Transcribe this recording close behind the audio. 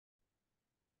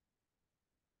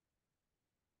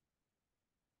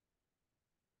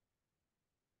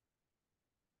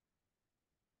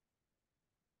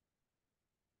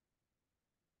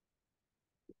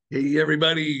Hey,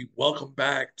 everybody, welcome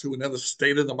back to another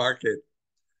State of the Market.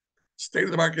 State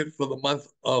of the Market for the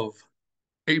month of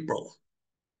April.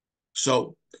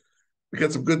 So, we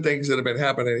got some good things that have been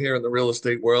happening here in the real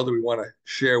estate world that we want to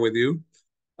share with you.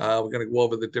 We're going to go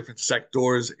over the different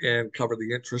sectors and cover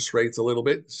the interest rates a little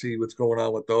bit, see what's going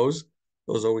on with those.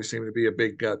 Those always seem to be a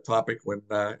big topic when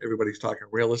everybody's talking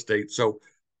real estate. So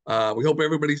we hope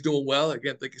everybody's doing well.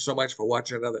 Again, thank you so much for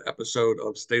watching another episode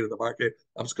of State of the Market.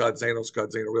 I'm Scott Zaino, Scott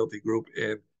Zaino Realty Group,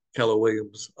 and Keller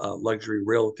Williams Luxury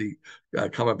Realty,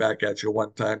 coming back at you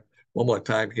one more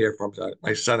time here from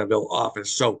my Centerville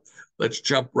office. So let's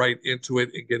jump right into it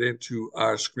and get into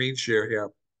our screen share here.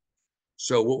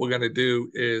 So what we're going to do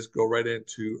is go right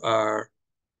into our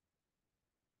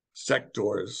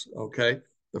sectors, okay?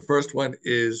 The first one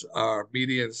is our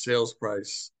median sales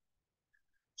price.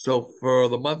 So for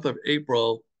the month of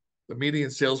April, the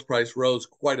median sales price rose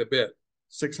quite a bit,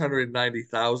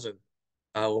 690,000.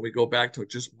 When we go back to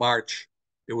just March,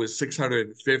 it was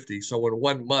 650. So in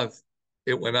 1 month,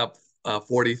 it went up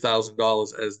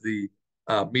 $40,000 as the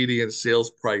median sales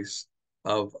price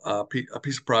of a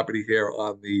piece of property here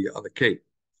on the Cape.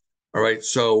 All right.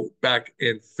 So back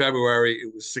in February,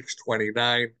 it was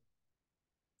 629.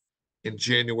 In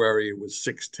January, it was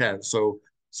 610. So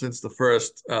since the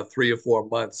first 3 or 4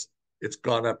 months, it's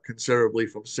gone up considerably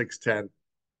from 610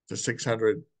 to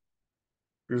 600,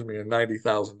 excuse me, and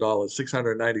 $90,000,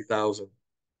 690,000.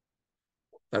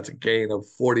 That's a gain of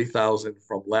 40,000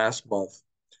 from last month.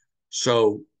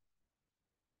 So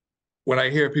when I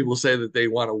hear people say that they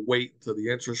want to wait until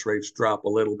the interest rates drop a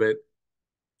little bit,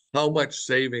 how much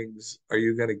savings are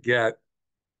you going to get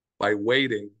by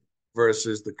waiting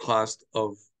versus the cost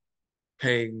of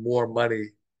paying more money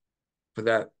for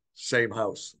that same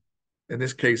house? In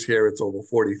this case here, it's over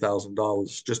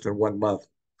 $40,000 just in 1 month.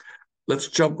 Let's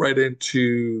jump right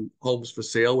into homes for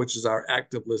sale, which is our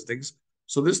active listings.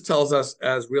 So this tells us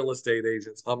as real estate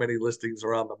agents how many listings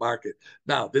are on the market.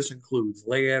 Now, this includes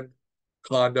land,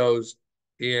 condos,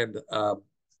 and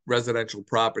residential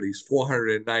properties,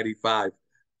 495.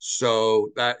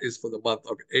 So that is for the month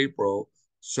of April.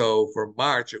 So for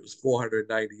March, it was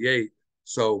 498.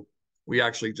 So we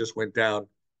actually just went down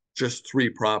just 3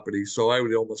 properties. So I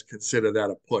would almost consider that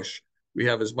a push. We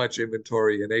have as much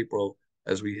inventory in April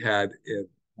as we had in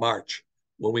March.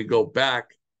 When we go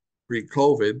back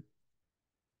pre-COVID,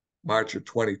 March of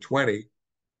 2020,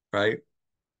 right?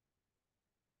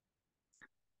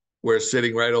 We're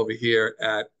sitting right over here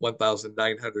at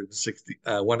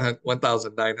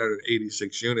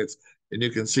 1,986 units. And you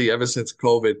can see ever since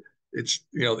COVID,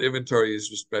 the inventory has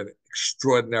just been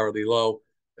extraordinarily low.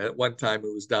 At one time,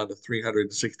 it was down to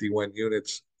 361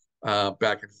 units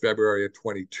back in February of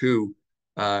 22.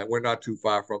 We're not too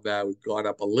far from that. We've gone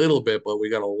up a little bit, but we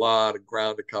got a lot of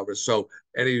ground to cover. So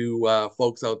any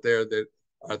folks out there that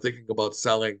are thinking about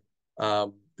selling,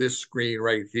 this screen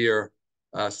right here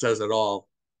says it all.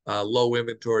 Low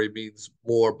inventory means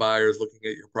more buyers looking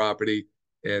at your property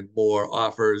and more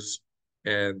offers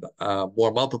and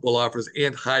more multiple offers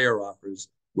and higher offers,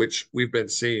 which we've been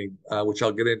seeing, which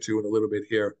I'll get into in a little bit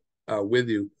here with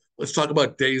you. Let's talk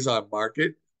about days on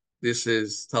market. This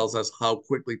tells us how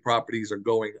quickly properties are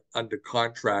going under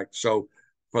contract. So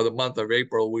for the month of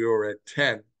April, we were at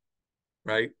 10,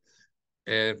 right?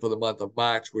 And for the month of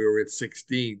March, we were at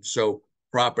 16. So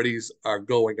properties are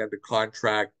going under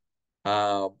contract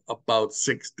about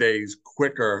 6 days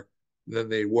quicker than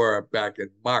they were back in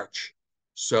March.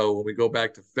 So when we go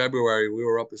back to February, we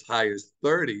were up as high as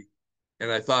 30.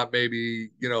 And I thought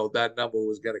maybe, that number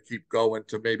was going to keep going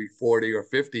to maybe 40 or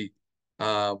 50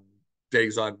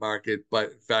 days on market.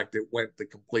 But in fact, it went the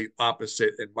complete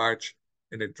opposite in March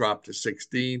and it dropped to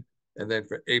 16. And then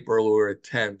for April, we were at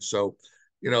 10. So,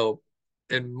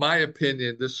 in my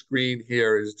opinion, this screen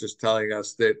here is just telling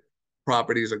us that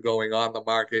properties are going on the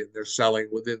market and they're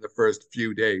selling within the first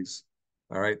few days.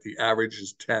 All right. The average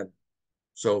is 10.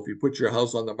 So if you put your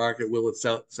house on the market, will it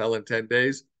sell in 10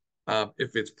 days?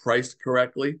 If it's priced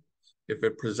correctly, if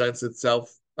it presents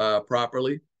itself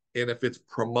properly, and if it's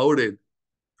promoted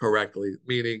correctly,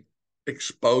 meaning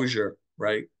exposure,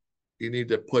 right? You need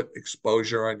to put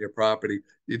exposure on your property.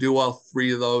 You do all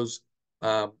three of those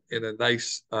in a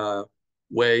nice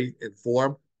way and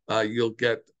form, you'll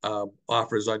get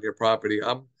offers on your property.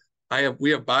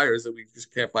 We have buyers that we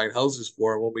just can't find houses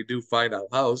for, and when we do find a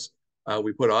house,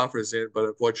 we put offers in. But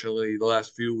unfortunately, the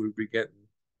last few we've been getting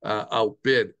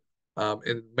outbid,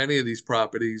 and many of these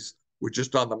properties were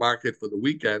just on the market for the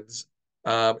weekends,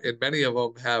 and many of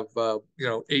them have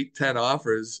 8, 10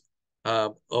 offers,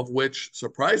 of which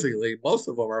surprisingly most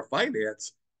of them are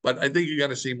finance. But I think you're going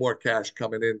to see more cash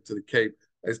coming into the Cape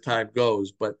as time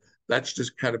goes. But that's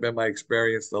just kind of been my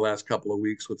experience the last couple of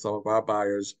weeks with some of our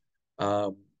buyers.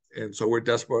 Um, and so we're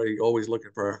desperately always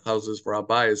looking for houses for our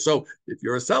buyers. So if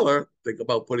you're a seller, think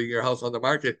about putting your house on the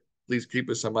market. Please keep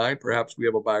us in mind. Perhaps we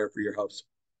have a buyer for your house.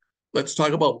 Let's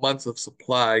talk about months of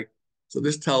supply. So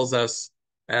this tells us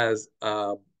as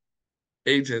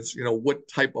agents, what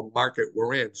type of market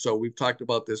we're in. So we've talked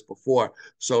about this before.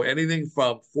 So anything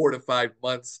from 4 to 5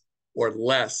 months or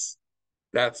less,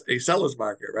 that's a seller's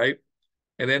market, right?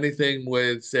 And anything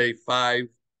with, say, 5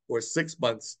 or 6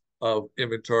 months of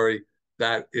inventory,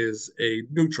 that is a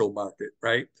neutral market,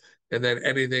 right? And then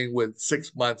anything with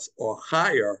 6 months or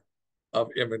higher of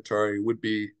inventory would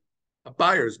be a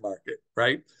buyer's market,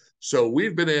 right? So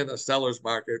we've been in a seller's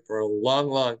market for a long,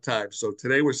 long time. So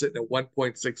today we're sitting at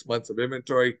 1.6 months of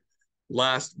inventory.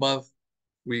 Last month,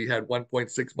 we had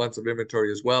 1.6 months of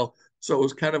inventory as well. So it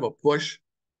was kind of a push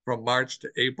from March to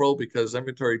April because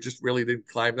inventory just really didn't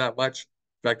climb that much.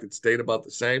 In fact, it stayed about the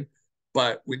same.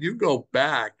 But when you go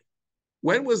back,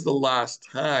 when was the last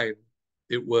time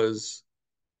it was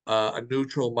a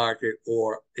neutral market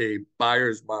or a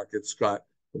buyer's market, Scott?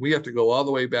 And we have to go all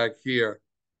the way back here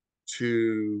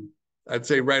to, I'd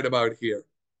say right about here,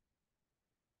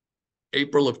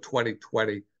 April of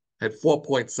 2020, had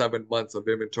 4.7 months of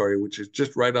inventory, which is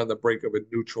just right on the brink of a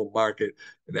neutral market.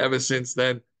 And ever since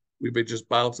then, we've been just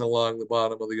bouncing along the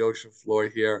bottom of the ocean floor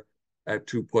here at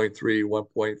 2.3,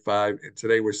 1.5. And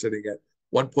today we're sitting at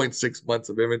 1.6 months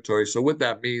of inventory. So what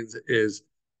that means is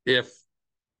if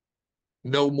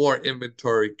no more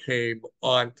inventory came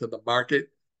onto the market,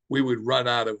 we would run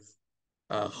out of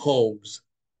homes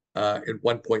in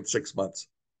 1.6 months.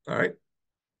 All right.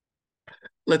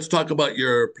 Let's talk about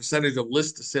your percentage of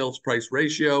list to sales price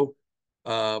ratio.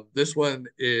 This one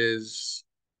is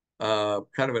kind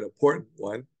of an important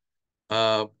one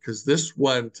because this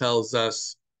one tells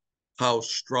us how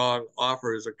strong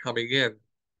offers are coming in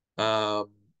um,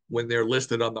 when they're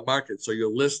listed on the market. So your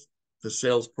list to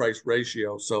sales price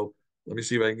ratio. So let me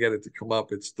see if I can get it to come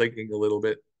up. It's thinking a little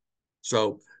bit.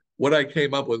 So what I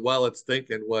came up with while it's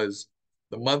thinking was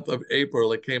the month of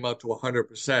April, it came out to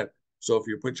 100%. So if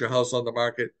you put your house on the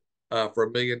market for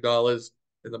 $1 million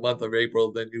in the month of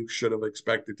April, then you should have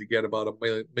expected to get about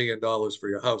 $1 million for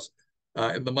your house.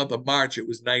 In the month of March, it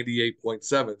was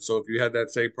 98.7. So if you had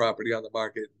that same property on the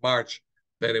market in March,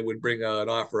 then it would bring an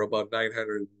offer about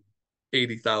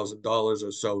 $980,000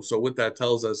 or so. So what that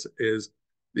tells us is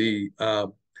the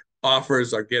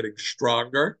offers are getting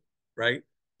stronger, right?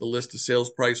 The list to sales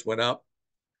price went up,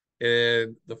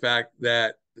 and the fact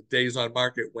that the days on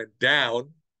market went down,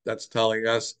 that's telling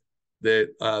us that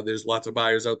there's lots of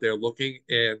buyers out there looking,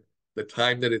 and the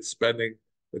time that it's spending,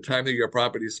 the time that your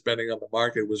property is spending on the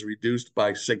market was reduced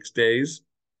by 6 days.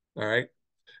 All right.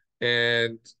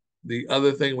 And the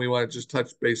other thing we want to just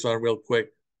touch base on real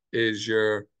quick is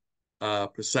your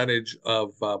percentage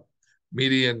of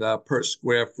median per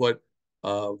square foot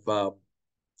of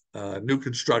new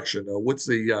construction. What's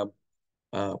the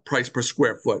price per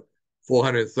square foot?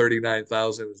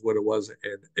 439,000 is what it was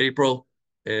in April,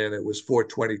 and it was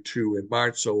 422 in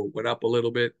March, so it went up a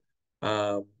little bit,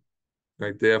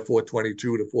 right there,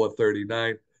 422 to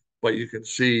 439. But you can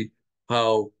see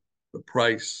how the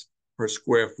price per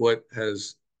square foot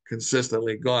has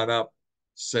consistently gone up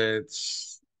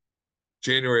since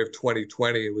January of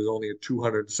 2020. It was only at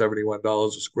 $271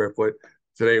 a square foot.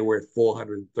 Today we're at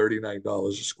 $439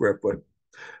 a square foot.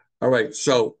 All right,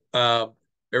 so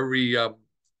every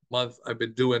month I've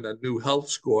been doing a new health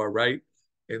score, right?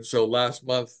 And so last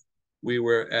month we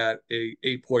were at a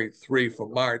 8.3 for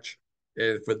March.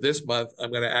 And for this month,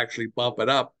 I'm going to actually bump it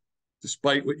up,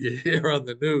 despite what you hear on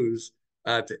the news,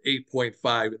 to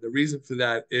 8.5. And the reason for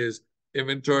that is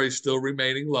inventory is still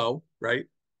remaining low, right?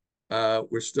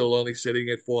 We're still only sitting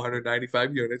at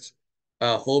 495 units.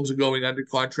 Homes are going under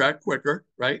contract quicker,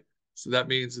 right? So that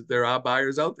means that there are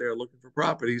buyers out there looking for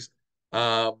properties.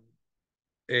 Um,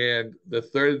 and the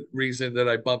third reason that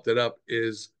I bumped it up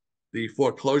is the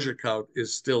foreclosure count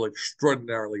is still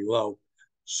extraordinarily low.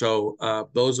 So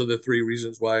those are the three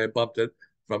reasons why I bumped it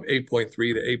from 8.3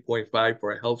 to 8.5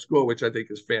 for a health score, which I think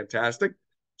is fantastic.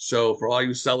 So for all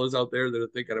you sellers out there that are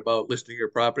thinking about listing your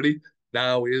property,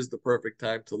 now is the perfect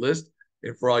time to list.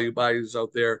 And for all you buyers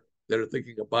out there that are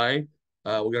thinking of buying,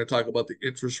 we're going to talk about the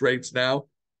interest rates now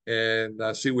and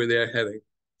see where they're heading.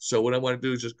 So what I want to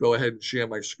do is just go ahead and share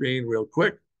my screen real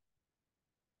quick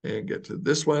and get to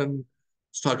this one.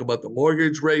 Let's talk about the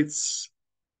mortgage rates.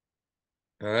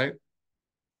 All right.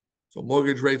 So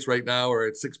mortgage rates right now are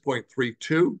at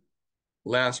 6.32.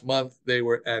 Last month, they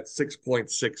were at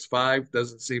 6.65.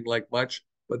 Doesn't seem like much,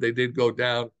 but they did go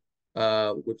down,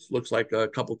 which looks like a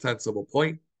couple tenths of a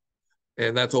point.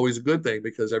 And that's always a good thing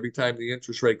because every time the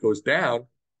interest rate goes down,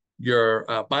 your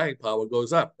buying power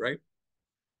goes up, right?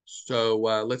 So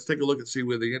let's take a look and see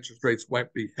where the interest rates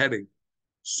might be heading.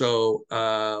 So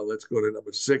let's go to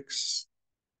number six.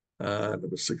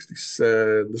 Number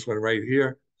 67, this one right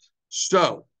here.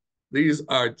 So these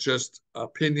are just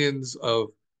opinions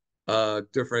of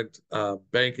different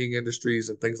banking industries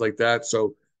and things like that.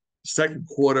 So second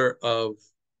quarter of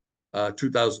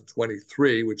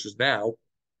 2023, which is now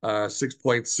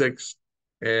 6.6,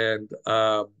 and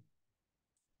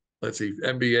let's see,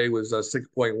 MBA was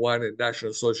 6.1, and National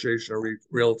Association of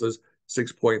Realtors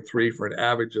 6.3 for an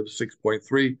average of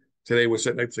 6.3. Today we're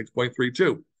sitting at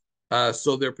 6.32.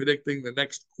 So they're predicting the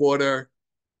next quarter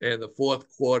and the fourth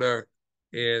quarter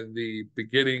and the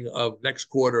beginning of next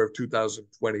quarter of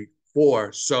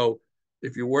 2024. So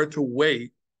if you were to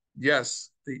wait,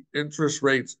 yes, the interest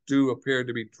rates do appear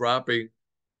to be dropping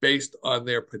based on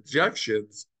their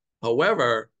projections.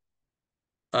 However,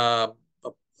 the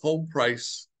home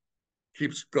price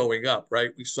keeps going up,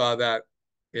 right? We saw that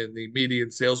in the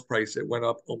median sales price. It went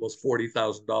up almost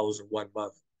 $40,000 in 1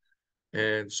 month.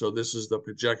 And so this is the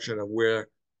projection of where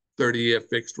 30-year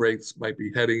fixed rates might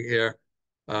be heading here.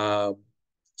 6.1,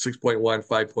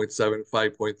 5.7,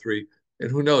 5.3.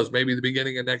 And who knows, maybe the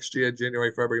beginning of next year,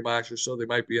 January, February, March or so, they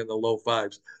might be in the low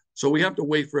fives. So we have to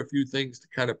wait for a few things to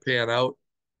kind of pan out.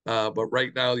 But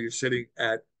right now you're sitting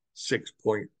at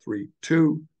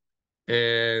 6.32.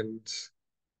 And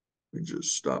let me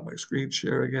just stop my screen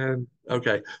share again.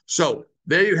 Okay, so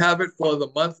there you have it for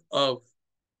the month of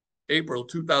April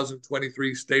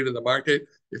 2023 State of the Market.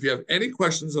 If you have any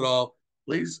questions at all,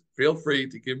 please feel free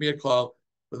to give me a call.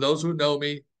 For those who know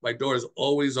me, my door is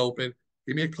always open.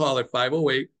 Give me a call at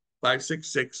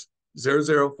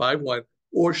 508-566-0051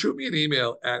 or shoot me an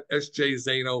email at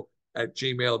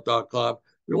sjzaino@gmail.com.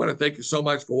 We want to thank you so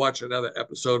much for watching another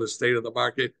episode of State of the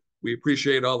Market. We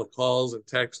appreciate all the calls and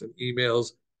texts and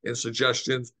emails and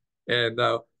suggestions. And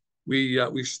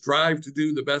we strive to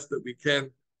do the best that we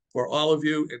can for all of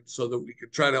you, and so that we can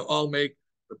try to all make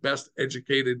the best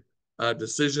educated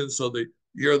decisions so that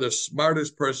you're the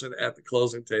smartest person at the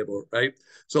closing table, right?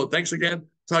 So thanks again.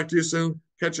 Talk to you soon.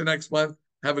 Catch you next month.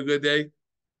 Have a good day.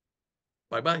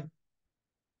 Bye-bye.